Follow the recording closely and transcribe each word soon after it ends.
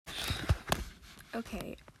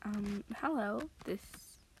Okay, hello. This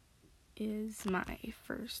is my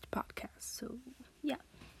first podcast, so yeah.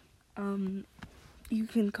 You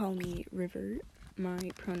can call me River.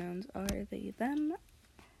 My pronouns are they, them.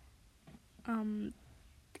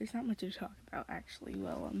 There's not much to talk about, actually.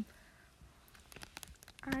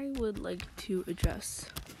 I would like to address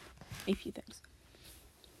a few things.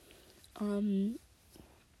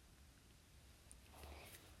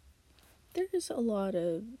 There's a lot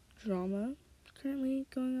of drama currently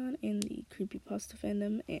going on in the creepypasta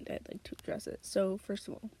fandom, and I'd like to address it. So, first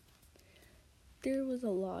of all, there was a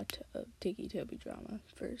lot of Tikitobi drama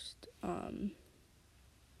first.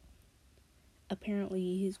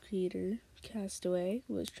 Apparently his creator, Castaway,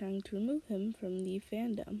 was trying to remove him from the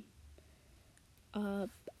fandom.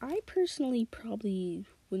 I personally probably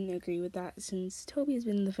wouldn't agree with that since Toby has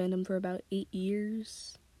been in the fandom for about 8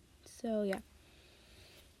 years. So, yeah.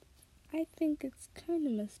 I think it's kind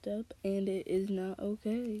of messed up and it is not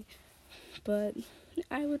okay. But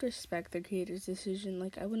I would respect the creator's decision.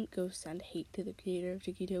 Like, I wouldn't go send hate to the creator of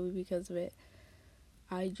Tikitobi because of it.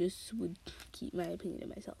 I just would keep my opinion to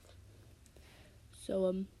myself.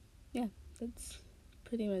 So, yeah, that's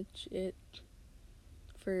pretty much it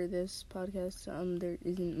for this podcast. There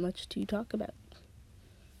isn't much to talk about.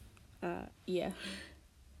 Yeah.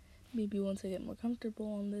 Maybe once I get more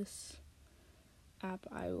comfortable on this app,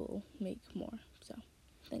 I will make more. So,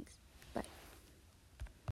 thanks.